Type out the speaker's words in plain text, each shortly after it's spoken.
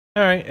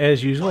Alright,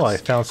 as usual, I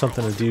found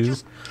something to do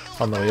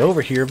on the way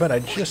over here, but I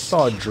just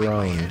saw a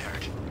drone.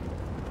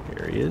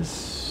 Here he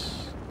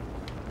is.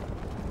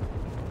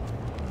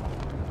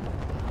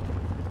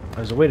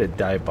 There's a way to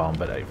dive bomb,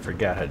 but I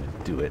forgot how to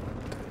do it.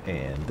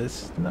 And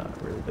this is not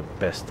really the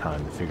best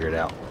time to figure it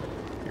out.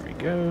 Here we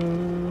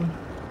go.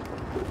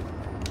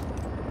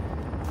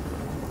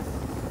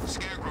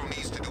 Scarecrow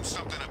needs to do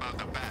something about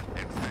the bat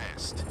and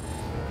fast.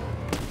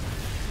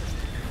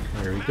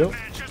 There we go.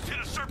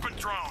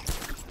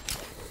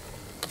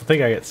 I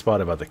think I get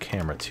spotted by the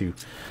camera too.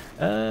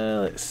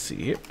 Let's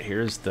see.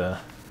 Here's the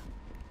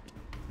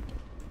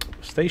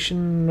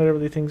station, whatever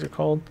these things are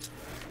called.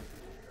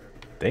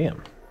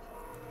 Damn.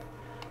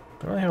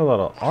 I don't really have a lot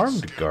of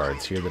armed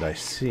guards here that I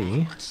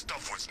see.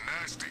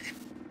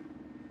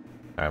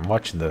 I'm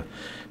watching the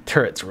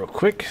turrets real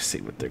quick,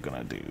 see what they're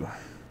gonna do.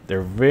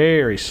 They're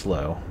very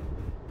slow.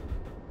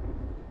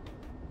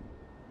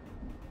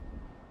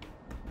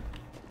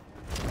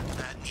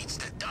 That needs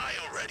to die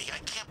already. I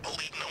can't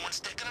believe no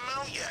one's taken him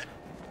out yet.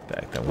 In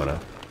fact, I want to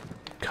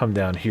come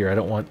down here. I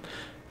don't want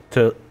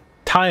to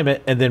time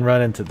it and then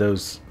run into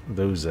those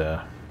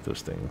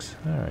things.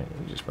 All right,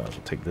 we just might as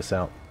well take this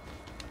out.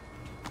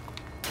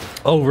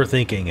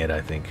 Overthinking it,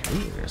 I think.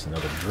 Ooh, there's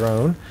another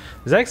drone.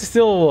 There's actually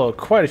still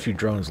quite a few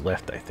drones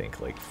left, I think.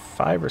 Like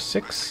 5 or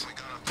 6.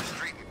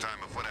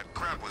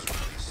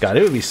 God,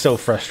 it would be so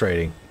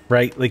frustrating,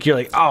 right? Like, you're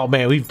like, oh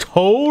man, we've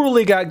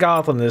totally got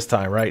Gotham this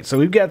time, right? So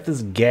we've got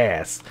this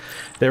gas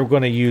that we're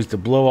going to use to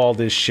blow all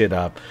this shit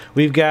up.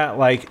 We've got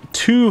like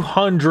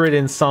 200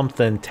 and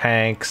something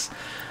tanks,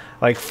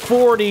 like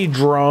 40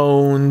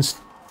 drones,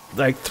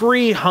 like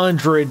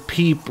 300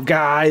 people.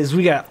 Guys,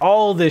 we got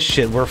all this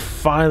shit. We're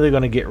finally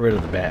going to get rid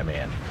of the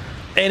Batman.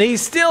 And he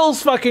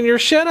still's fucking your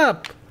shit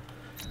up.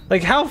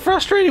 Like, how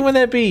frustrating would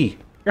that be?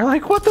 You're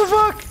like, what the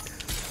fuck?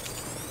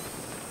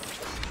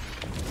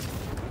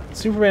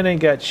 Superman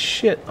ain't got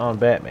shit on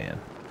Batman.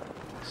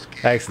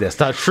 Actually, that's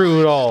not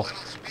true at all.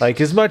 Like,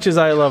 as much as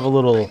I love a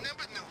little,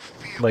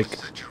 like,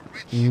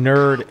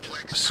 nerd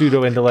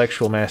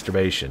pseudo-intellectual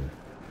masturbation,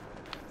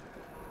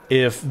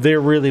 if there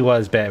really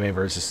was Batman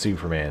versus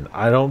Superman,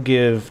 I don't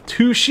give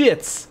two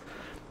shits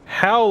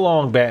how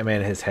long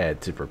Batman has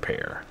had to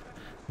prepare.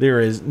 There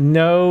is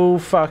no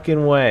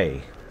fucking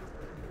way.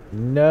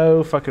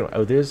 No fucking way.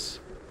 Oh, is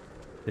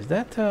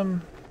that,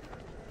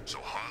 So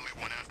Harley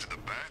went after the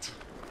bat?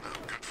 Oh,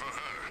 good for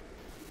her.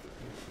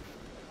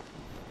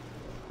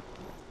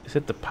 Is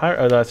it the pirate?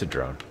 Oh, that's a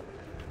drone.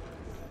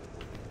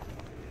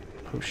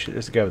 Oh shit,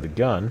 there's a guy with a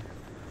gun.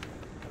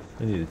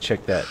 I need to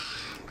check that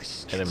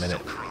in a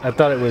minute. I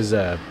thought it was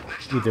either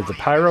the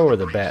pyro or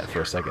the bat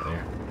for a second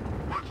there.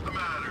 What's the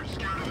matter?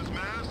 Scared of his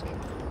mask?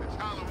 It's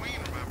Halloween,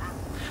 remember?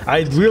 I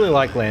really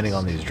like landing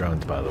on these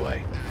drones, by the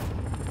way.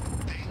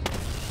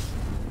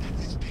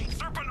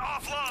 Serpent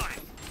offline.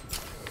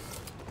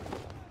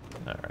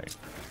 Alright.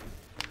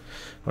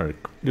 I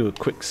wanted to do a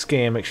quick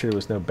scan, make sure there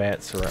was no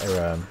bats or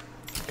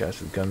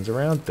guys with guns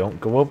around. Don't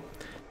go up.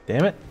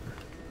 Damn it.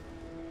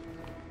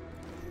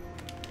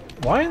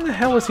 Why in the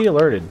hell is he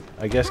alerted?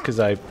 I guess because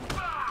I...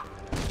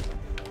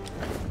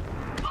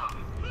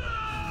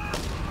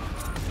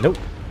 Nope.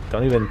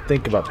 Don't even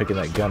think about picking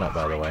that gun up,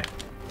 by the way.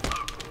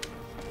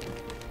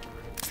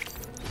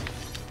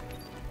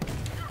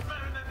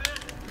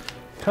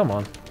 Come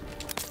on.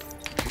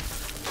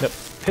 Nope.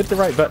 Hit the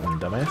right button,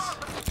 dumbass.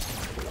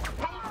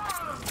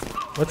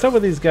 What's up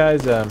with these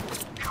guys?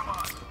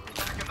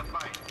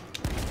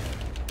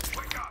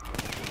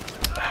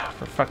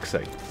 For fuck's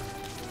sake.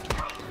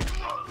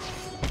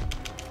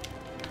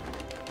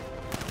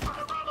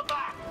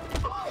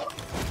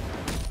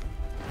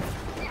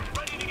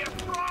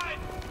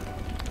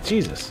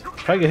 Jesus.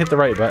 If I could hit the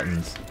right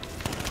buttons.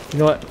 You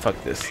know what?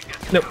 Fuck this.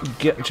 Nope.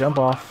 Jump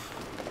off.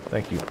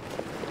 Thank you.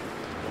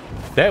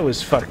 That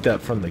was fucked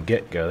up from the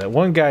get-go. That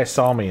one guy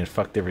saw me and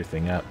fucked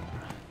everything up.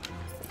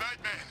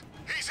 Batman,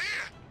 he's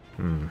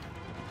here.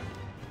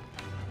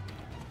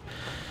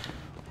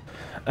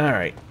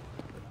 Alright.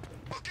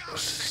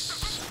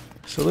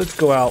 So let's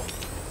go out,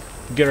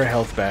 get our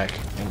health back,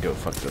 and go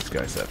fuck those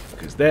guys up.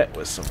 Because that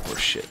was some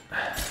horse shit.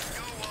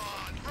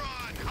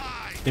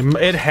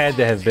 It had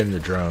to have been the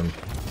drone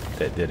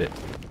that did it.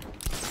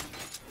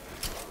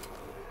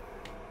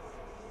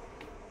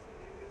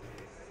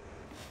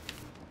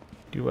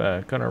 You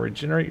gonna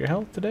regenerate your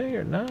health today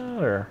or not?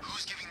 Or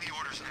Who's giving the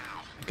orders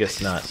now? I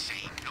guess not.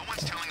 No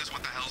one's telling us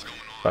what the hell's going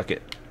on. Fuck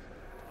it.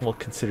 We'll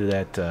consider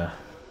that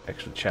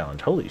extra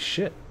challenge. Holy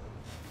shit.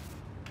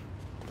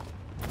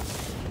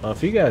 Well,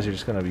 if you guys are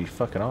just gonna be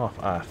fucking off,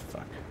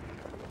 fuck.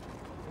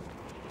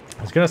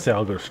 I was gonna say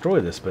I'll go destroy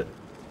this, but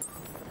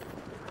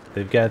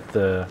they've got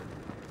the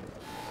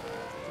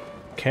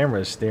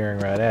cameras staring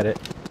right at it.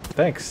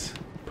 Thanks,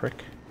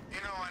 prick.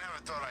 You know, I never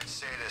thought I'd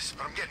say this,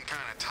 but I'm getting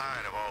kind of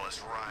tired of all this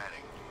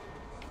rioting.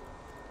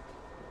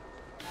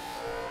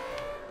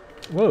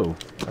 Whoa.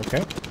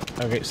 Okay.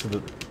 Okay, so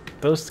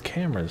those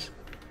cameras.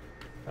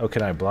 Oh,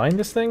 can I blind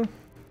this thing?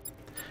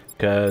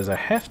 Because I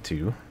have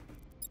to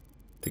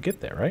get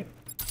there, right?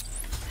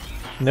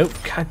 Nope.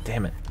 God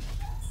damn it.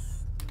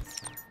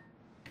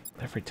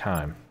 Every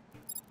time.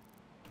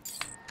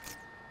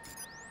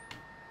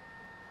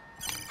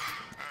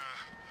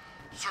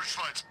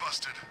 Searchlight's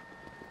busted.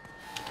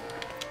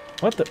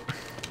 What the?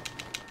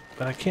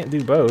 But I can't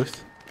do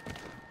both.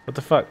 What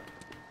the fuck?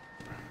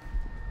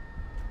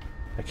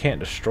 I can't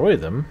destroy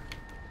them.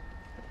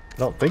 I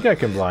don't think I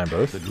can blind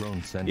both. The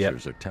drone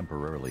sensors are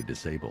temporarily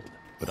disabled,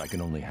 but I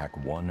can only hack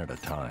one at a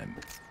time.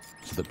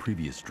 So the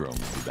previous drone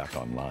will be back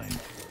online.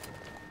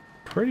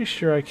 Pretty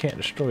sure I can't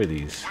destroy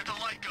these. Where'd the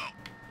light go?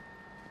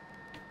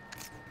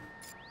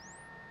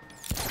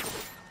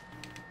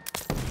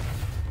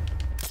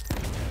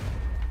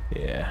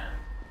 Yeah.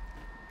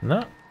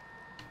 Not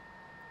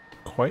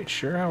quite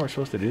sure how we're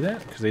supposed to do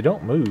that, because they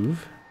don't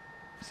move.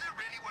 Is there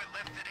anywhere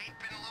left that ain't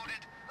been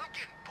looted? I'm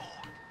getting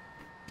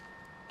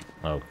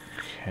bored.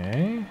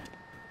 Okay.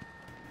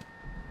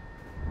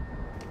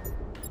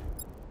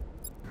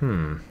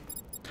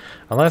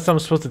 Unless I'm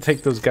supposed to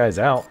take those guys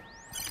out.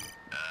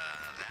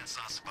 That's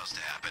not supposed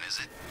to happen, is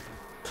it?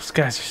 Those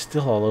guys are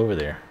still all over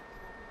there.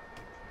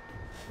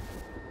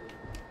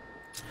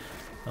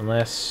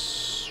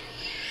 Unless...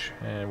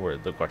 And we're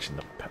watching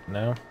the...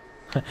 No.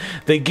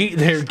 They're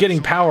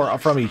getting power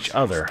from each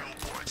other.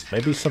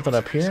 Maybe something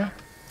up here?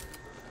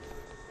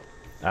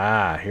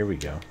 Ah, here we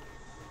go.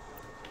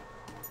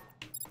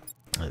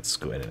 Let's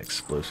go ahead and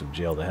explosive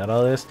jail the hell out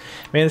of this.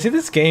 Man, see,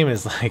 this game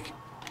is like...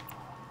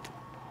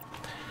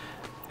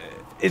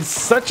 It's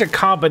such a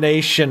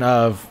combination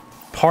of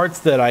parts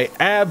that I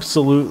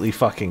absolutely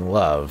fucking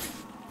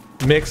love,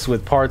 mixed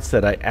with parts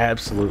that I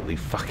absolutely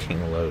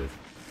fucking loathe.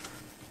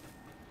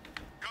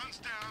 Guns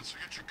down, so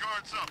get your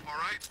guards up,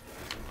 alright?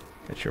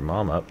 Get your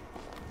mom up.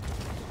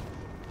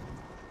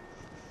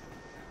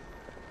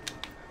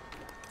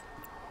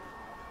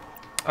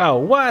 Oh,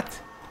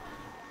 what?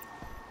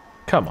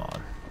 Come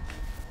on.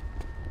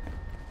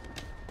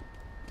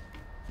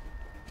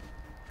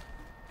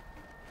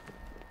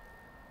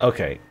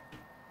 Okay.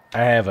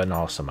 I have an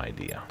awesome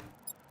idea.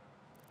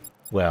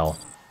 Well,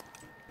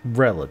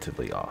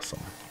 relatively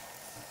awesome.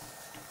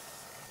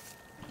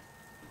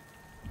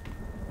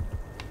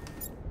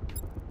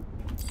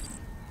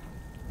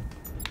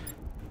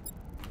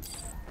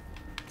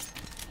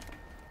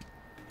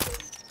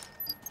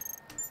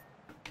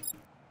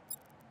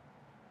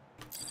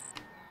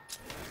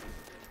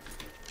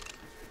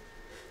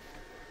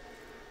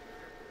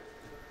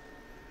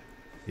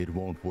 It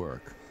won't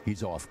work.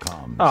 He's off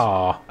comms.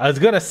 Aw, I was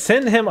gonna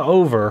send him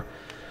over,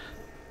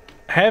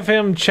 have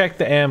him check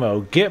the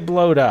ammo, get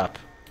blowed up,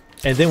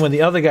 and then when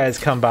the other guys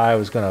come by, I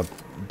was gonna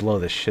blow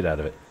the shit out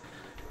of it.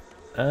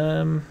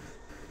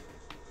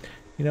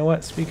 You know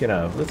what? Speaking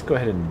of, let's go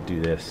ahead and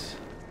do this.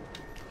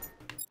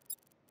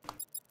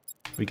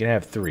 We can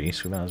have 3,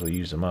 so we might as well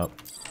use them up.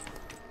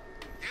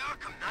 The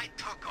Arkham Knight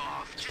took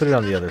off. Let's put it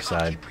on the other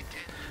side.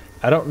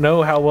 I don't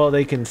know how well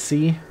they can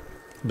see,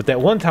 but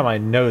that one time I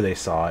know they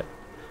saw it.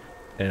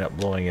 Ended up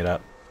blowing it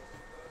up.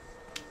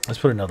 Let's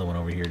put another one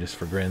over here just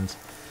for grins.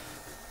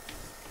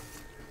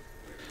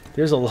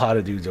 There's a lot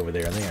of dudes over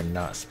there, and they are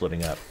not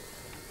splitting up.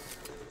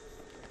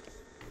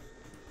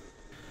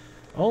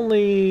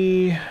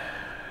 Only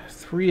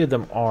 3 of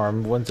them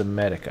armed. One's a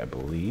medic, I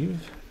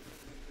believe.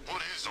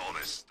 What is all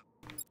this?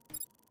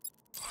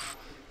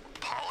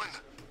 Pollen?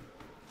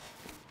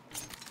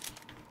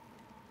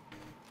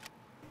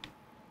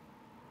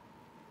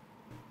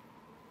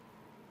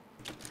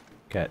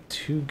 Got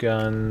 2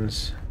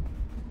 guns.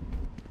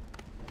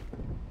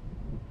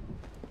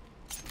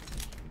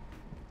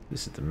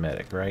 This is the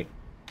medic, right?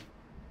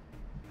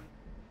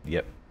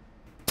 Yep.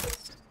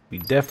 We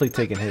definitely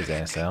taking his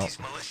ass out. These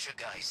militia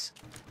guys.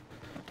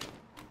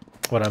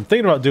 What I'm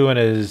thinking about doing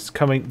is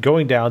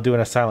going down, doing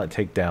a silent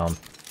takedown.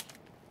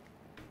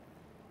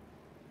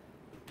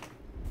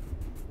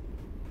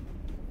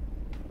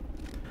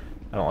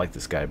 I don't like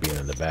this guy being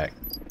in the back.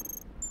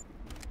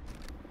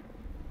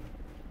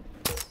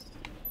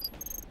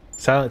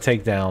 Silent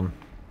takedown.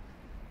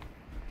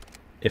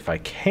 If I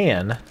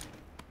can.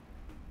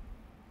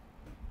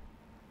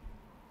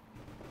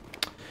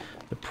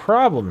 The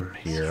problem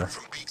here,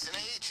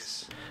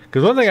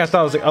 because one thing I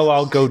thought was like, oh,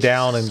 I'll go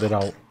down and then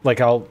I'll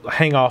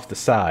hang off the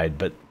side,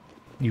 but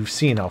you've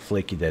seen how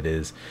flaky that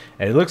is,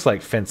 and it looks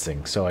like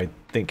fencing, so I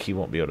think he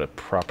won't be able to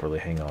properly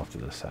hang off to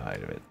the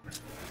side of it.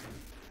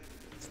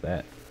 What's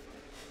that?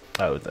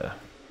 Oh,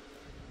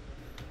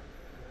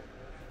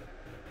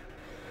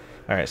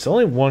 Alright, so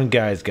only one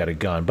guy's got a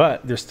gun,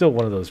 but there's still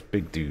one of those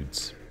big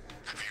dudes.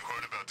 Have you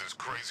heard about this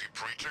crazy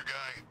preacher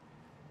guy?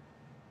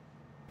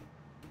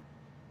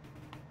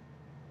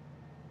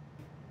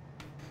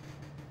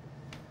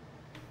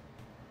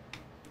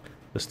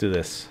 Let's do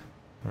this.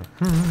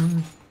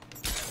 Oh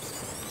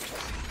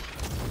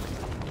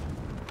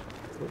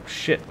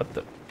shit, what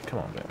the... Come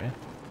on, Batman.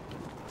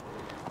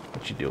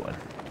 What you doing?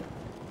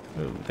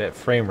 Ooh, that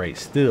frame rate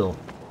still...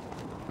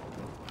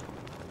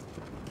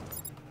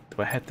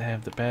 Do I have to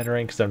have the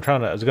batarang? Because I'm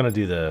trying to... I was going to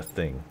do the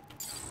thing.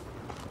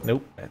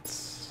 Nope,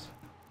 that's...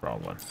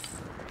 Wrong one.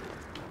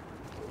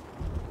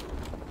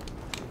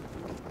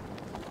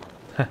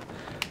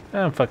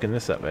 I'm fucking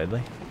this up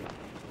badly.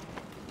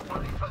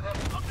 Money for them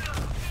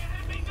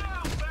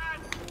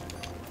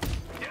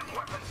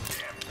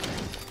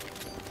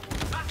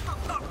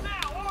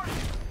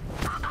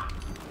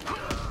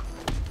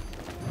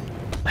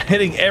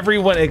hitting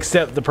everyone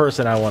except the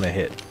person I want to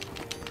hit.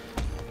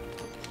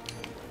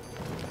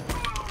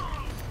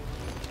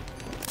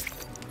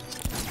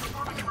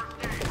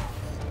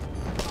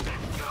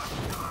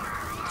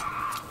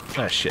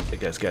 Ah, shit, that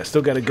guy's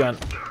still got a gun.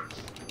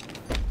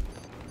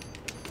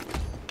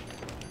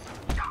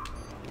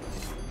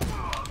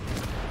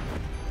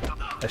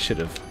 I should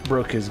have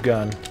broke his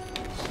gun.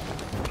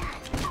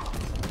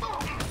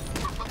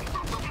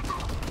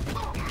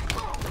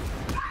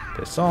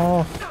 Piss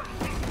off.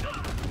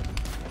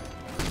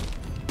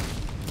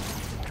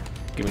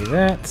 Give me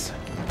that.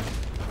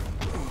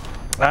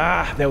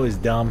 Ah, that was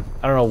dumb.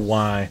 I don't know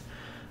why.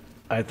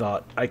 I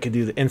thought I could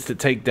do the instant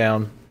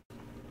takedown.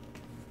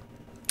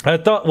 I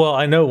thought, well,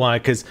 I know why,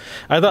 because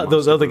I thought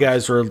those other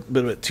guys were a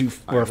little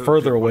bit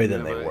further away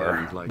than they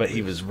were, but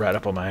he was right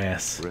up on my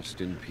ass.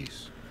 Rest in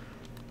peace.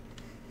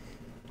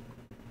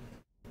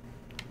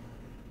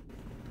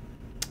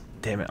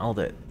 Damn it, all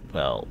that,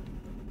 well,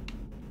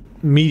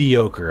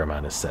 mediocre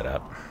amount of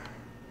setup.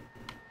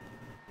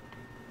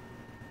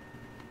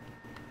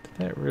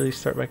 Did that really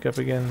start back up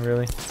again,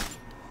 really?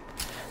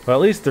 Well,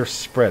 at least they're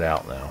spread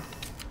out now.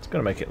 It's going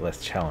to make it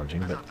less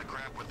challenging, but...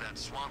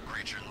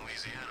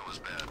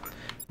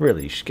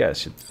 Really, you guys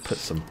should put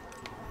some...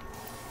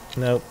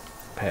 Nope.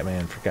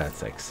 Batman, for God's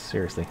sakes.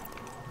 Seriously.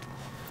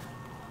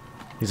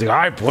 He's like,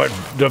 I put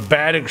the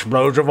bat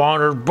explosive on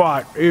her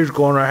butt. He's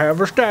gonna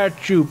have a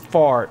statue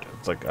fart.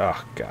 It's like,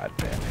 oh, God,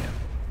 Batman.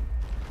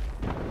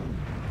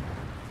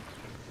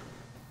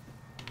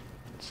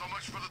 So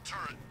much for the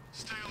turret.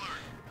 Stay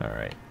alert.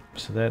 Alright,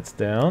 so that's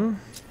down.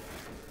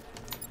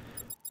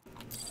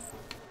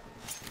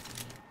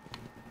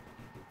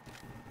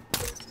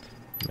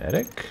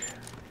 Medic.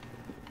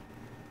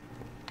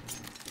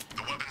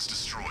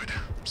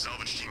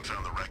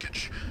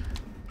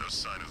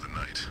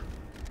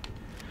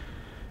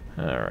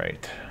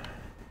 Alright.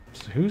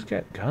 So who's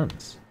got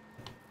guns?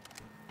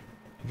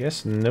 I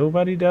guess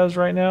nobody does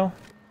right now.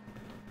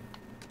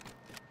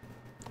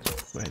 So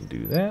go ahead and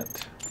do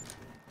that.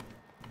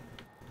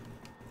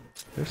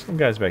 There's some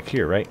guys back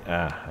here, right?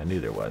 Ah, I knew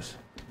there was.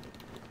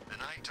 The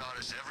night taught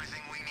us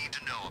everything we need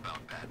to know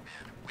about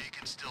Batman. We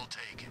can still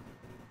take him.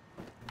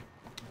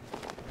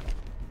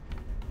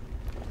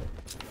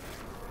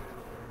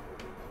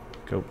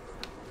 Go.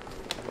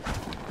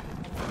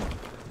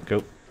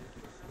 Go.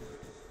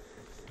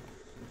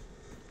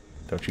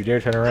 Don't you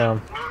dare turn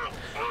around.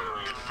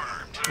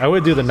 I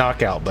would do the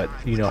knockout, but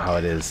you know how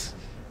it is.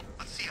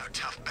 Let's see how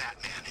tough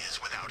Batman is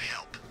without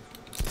help.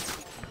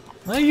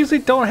 I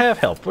usually don't have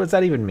help. What does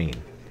that even mean?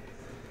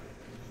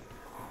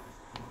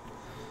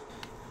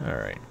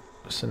 Alright.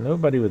 So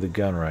nobody with a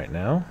gun right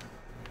now.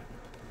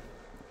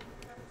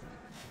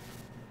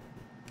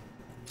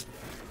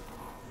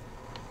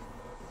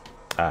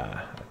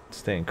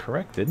 Staying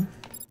corrected.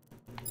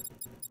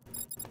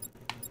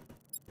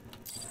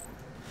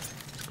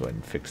 Go ahead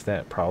and fix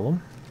that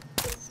problem.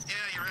 Yeah,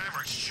 your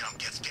average chump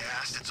gets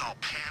gassed. It's all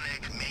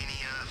panic,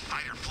 mania,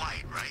 fight or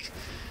flight, right?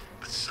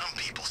 But some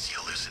people see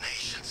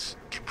hallucinations,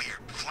 get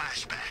weird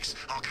flashbacks,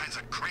 all kinds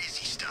of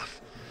crazy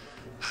stuff.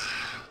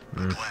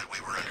 I'm glad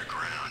we were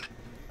underground.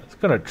 I was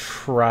gonna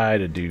try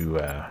to do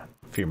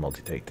fear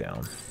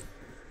multi-takedown.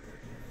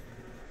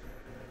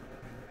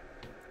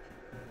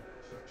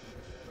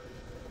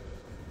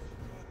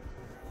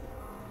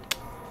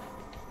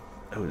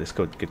 Oh, let's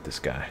go get this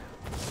guy.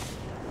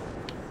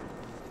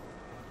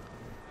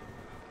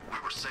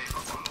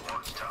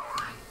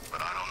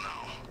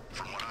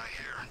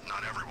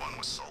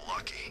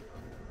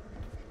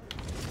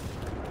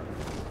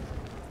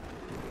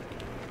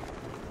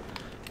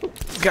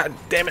 God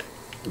damn it.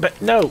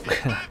 But no.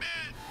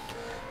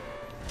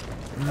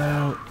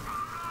 No.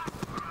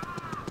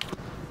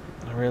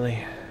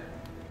 Really?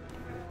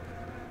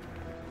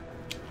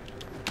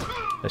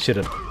 I should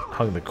have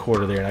hung the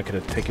quarter there and I could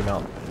have taken him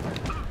out.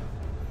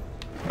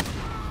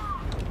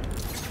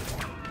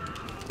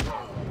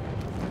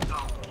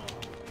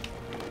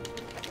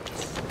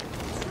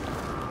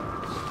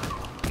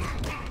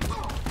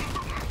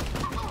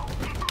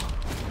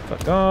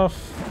 Fuck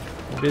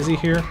off. I'm busy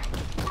here.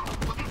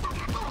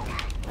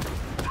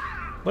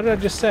 What did I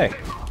just say?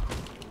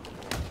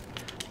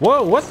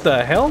 Whoa, what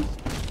the hell?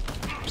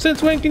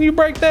 Since when can you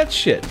break that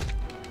shit?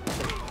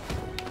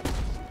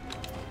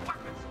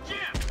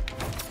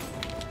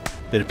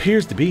 That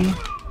appears to be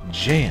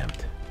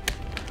jammed.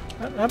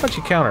 How about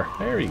you counter?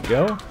 There you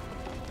go.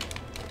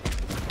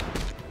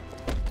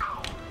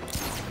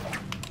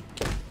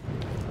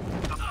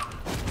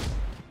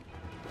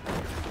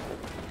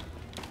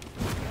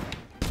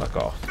 Fuck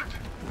off.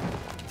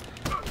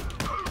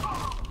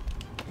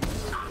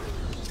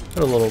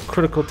 Put a little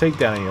critical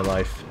takedown in your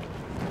life.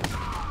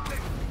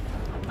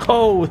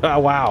 Oh,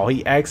 wow.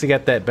 He actually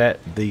got that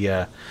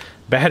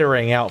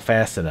battering out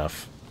fast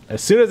enough.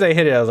 As soon as I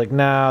hit it, I was like,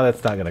 nah,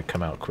 that's not going to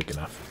come out quick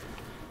enough.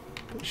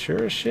 But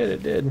sure as shit,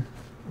 it did.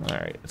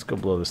 Alright, let's go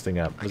blow this thing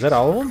up. Was that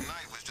all of them?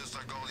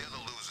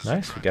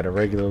 Nice, we got a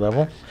regular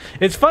level.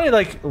 It's funny,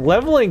 like,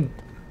 leveling,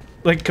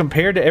 like,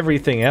 compared to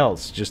everything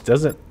else, just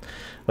doesn't...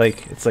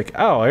 Like, it's like,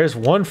 oh, there's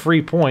one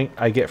free point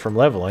I get from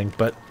leveling,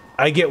 but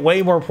I get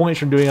way more points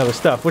from doing other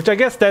stuff, which I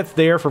guess that's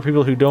there for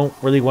people who don't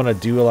really want to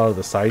do a lot of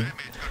the side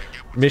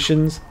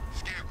missions,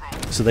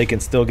 so they can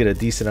still get a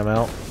decent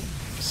amount.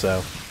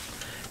 So,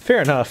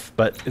 fair enough,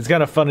 but it's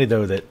kind of funny,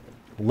 though, that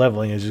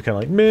leveling is just kind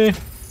of like, meh,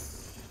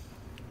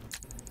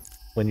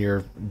 when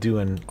you're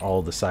doing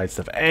all the side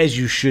stuff, as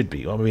you should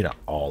be. Well, maybe not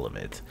all of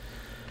it,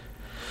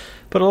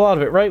 but a lot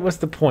of it, right? What's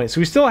the point?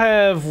 So we still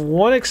have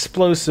one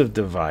explosive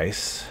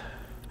device,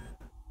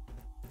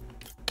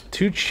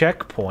 2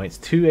 checkpoints,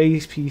 2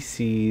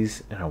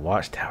 APCs, and a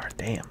watchtower.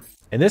 Damn.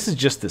 And this is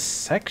just this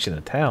section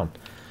of town.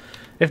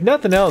 If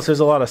nothing else, there's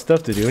a lot of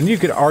stuff to do, and you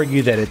could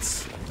argue that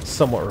it's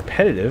somewhat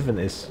repetitive and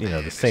it's, you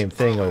know, the same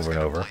thing over and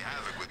over.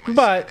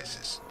 But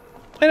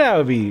that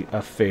would be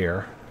a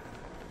fair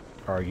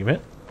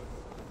argument,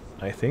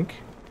 I think.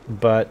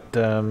 But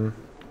I mean,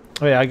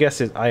 I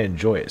guess I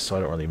enjoy it, so I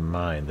don't really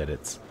mind that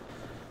it's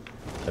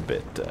a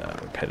bit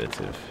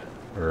repetitive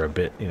or a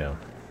bit, you know,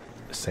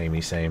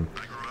 samey same.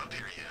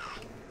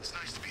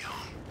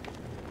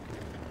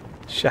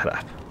 Shut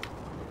up.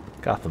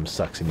 Gotham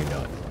sucks and you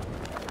know it.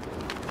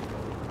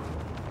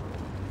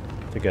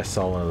 I think I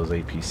saw one of those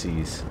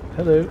APCs.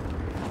 Hello.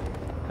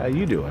 How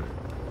you doing?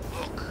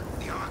 Look,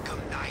 the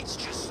Arkham Knight's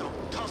just some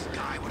tough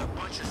guy with a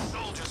bunch of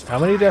soldiers. How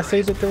many did I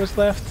say that there was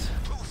left?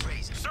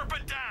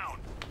 Serpent down.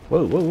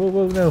 Whoa, whoa, whoa,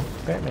 whoa, no.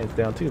 Batman's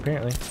down too,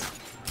 apparently.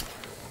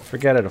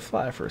 Forgot how to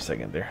fly for a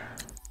second there.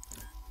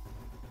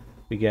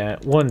 We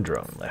got 1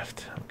 drone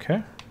left.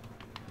 Okay.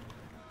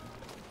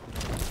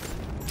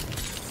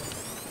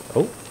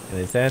 Oh, and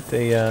is that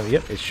a,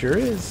 yep, it sure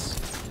is.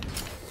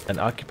 An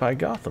occupied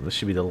Gotham. This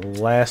should be the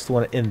last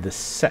one in this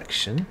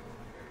section.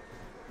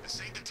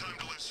 This ain't the time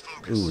to lose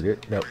focus. Ooh, there,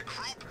 no.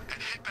 Regroup and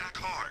hit back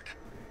hard.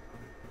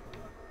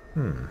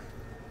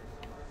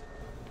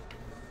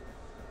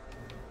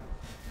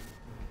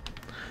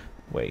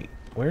 Wait,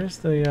 where's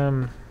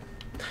the,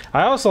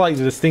 I also like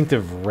the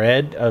distinctive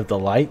red of the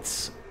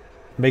lights.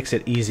 Makes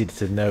it easy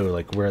to know,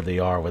 like, where they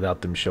are without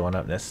them showing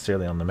up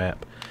necessarily on the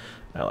map.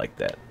 I like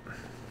that.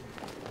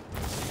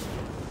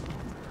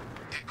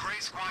 Did Gray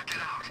Squad get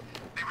out?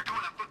 They were doing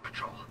a foot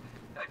patrol.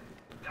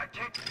 I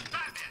can't...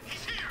 Batman,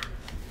 he's here!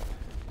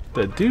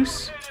 The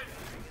deuce?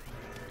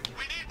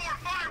 We need more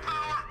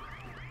firepower!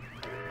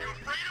 You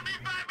afraid of me,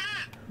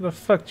 Batman? How the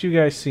fuck do you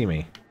guys see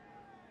me?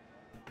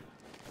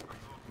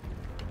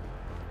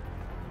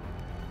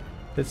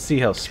 Let's see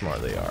how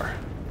smart they are.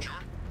 Sure.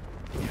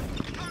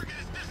 The target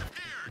has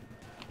disappeared.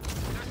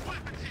 There's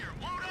weapons here.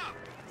 Load up.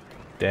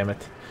 Damn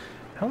it.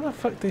 How the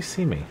fuck they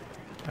see me?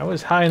 I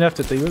was high enough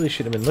that they really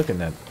should have been looking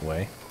that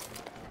way.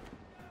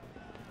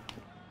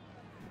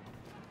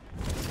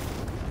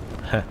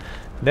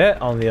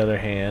 That, on the other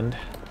hand,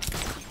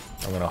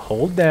 I'm gonna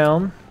hold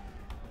down.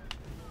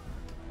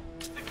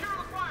 Secure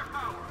the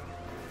firepower.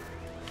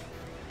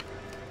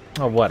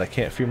 Oh, what? I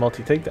can't free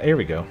multi-take that? Here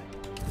we go.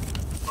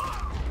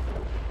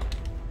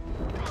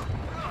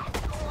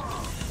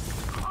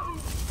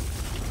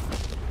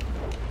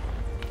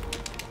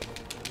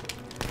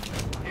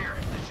 Here,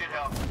 this should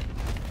help.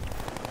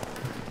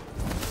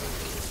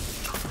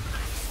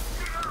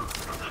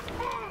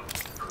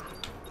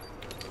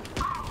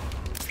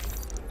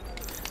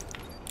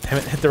 Damn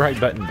it, hit the right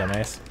button,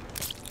 dumbass.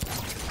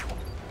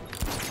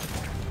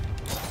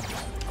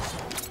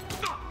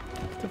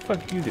 What the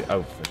fuck you do?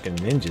 Oh, fucking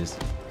ninjas.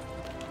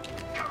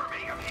 Cover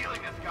me, I'm healing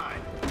this guy.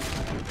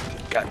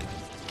 Got it.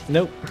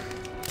 Nope.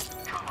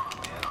 Come on,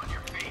 man, on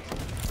your feet.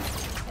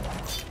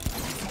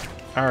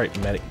 Alright,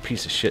 medic,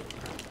 piece of shit.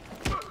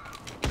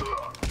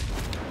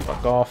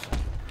 Fuck off.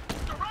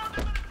 Surround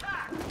him and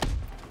attack.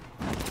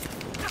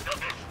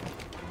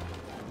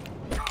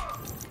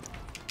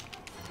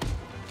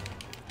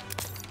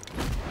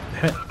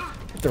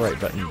 Hit the right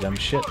button, you dumb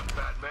shit.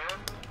 Batman.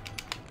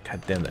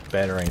 God damn, that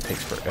batarang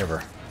takes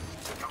forever.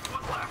 Got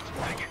one left.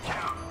 Make it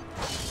count.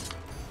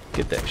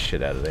 Get that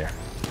shit out of there.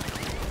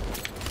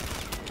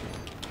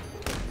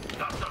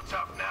 Not so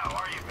tough now,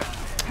 are you,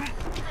 Batman?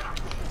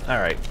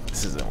 Alright,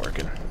 this isn't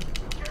working.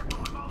 Careful,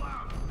 I'm all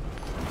out.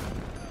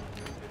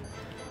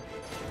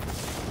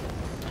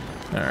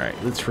 Alright,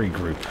 let's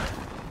regroup.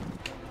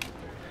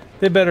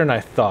 Did better than I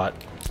thought.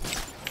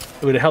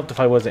 It would have helped if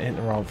I wasn't hitting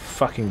the wrong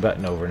fucking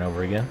button over and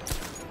over again.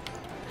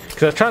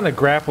 Because I was trying to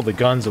grapple the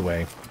guns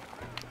away.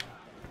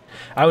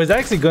 I was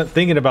actually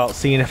thinking about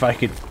seeing if I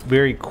could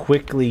very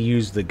quickly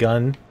use the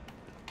gun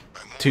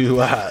to,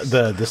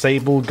 the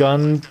disabled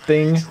gun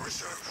thing.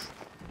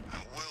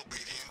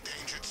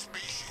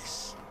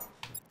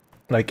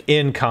 Like,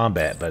 in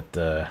combat, but,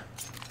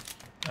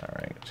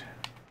 alright.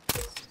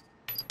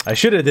 I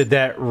should have did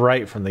that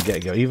right from the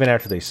get-go. Even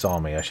after they saw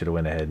me, I should have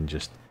went ahead and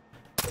just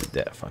did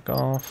that. Fuck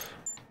off.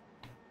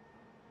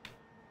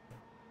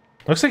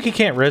 Looks like he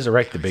can't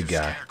resurrect the big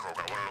guy,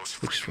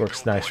 which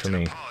works nice for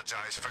me.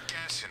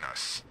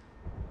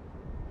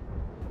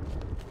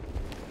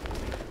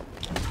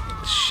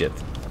 Shit.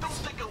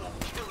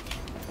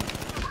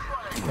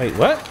 Wait,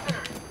 what?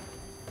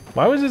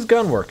 Why was his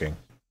gun working?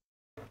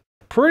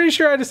 Pretty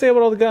sure I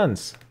disabled all the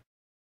guns.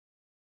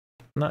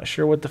 Not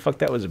sure what the fuck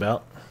that was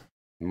about.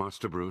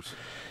 Master Bruce,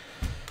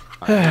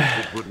 I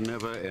hoped it would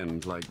never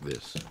end like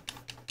this.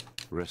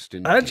 Rest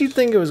in How'd you peace.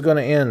 think it was going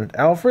to end,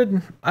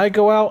 Alfred? I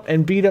go out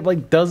and beat up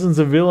like dozens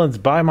of villains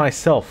by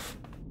myself.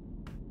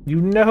 You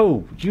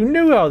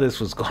knew how this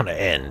was going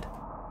to end.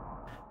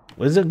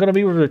 Was it going to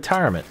be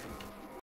retirement?